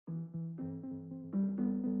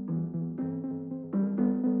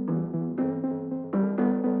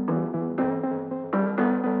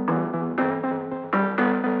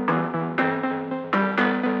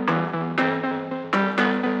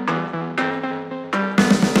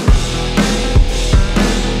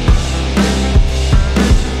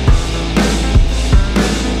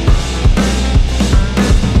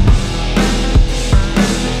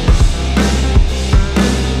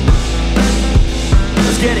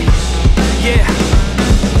Yeah.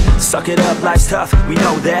 Suck it up, life's tough, we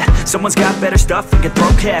know that. Someone's got better stuff and can throw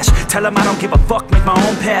cash. Tell them I don't give a fuck, make my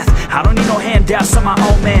own path. I don't need no handouts, I'm my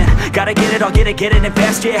own man. Gotta get it, I'll get it in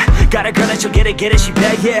fast, yeah. Got a girl and she'll get it, she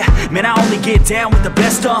bad, yeah. Man, I only get down with the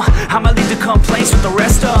best, I'ma leave the complaints with the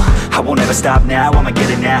rest, I won't ever stop now, I'ma get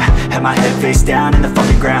it now. Have my head face down in the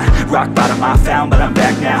fucking ground. Rock bottom I found, but I'm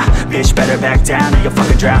back now. Bitch, better back down or you'll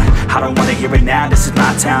fucking drown. I don't wanna hear it now, this is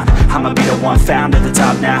my town. I'ma be the one found at the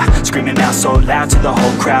top now. Screaming out so loud to the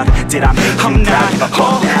whole crowd. Did I make you proud? I'm not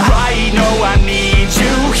alright, no, I need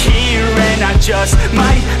you here. And I just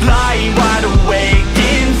might lie wide awake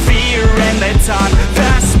in fear and let time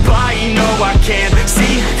pass by. No, I can't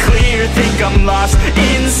see clear, think I'm lost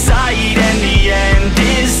inside and the end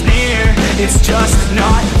is near. It's just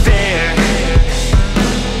not fair.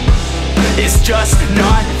 It's just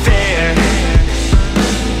not fair.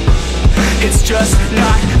 It's just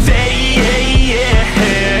not fair.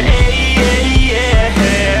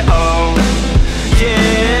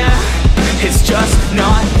 It's just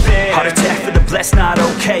not fair. Heart attack for the blessed, not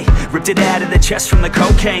okay. Ripped it out of the chest from the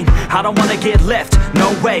cocaine. I don't wanna get left,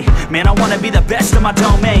 no way. Man, I wanna be the best of my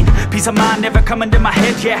domain. Peace of mind never coming to my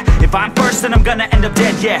head, yeah. If I'm first, then I'm gonna end up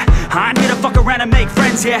dead, yeah. I ain't here to fuck around and make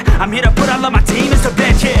friends, yeah. I'm here to put all of my demons to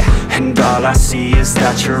bed, yeah. And all I see is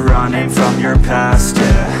that you're running from your past,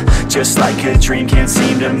 yeah. Just like a dream, can't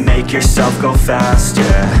seem to make yourself go fast,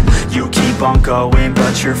 yeah. You keep on going,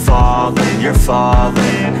 but you're falling, you're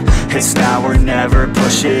falling. It's now or never,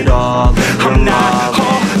 push it all in. I'm not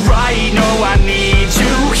alright, no, I need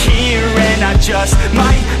you here. And I just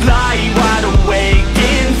might lie wide awake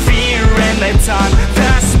in fear and let time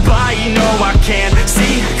pass by. No, I can't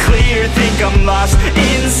see clear, think I'm lost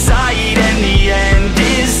inside.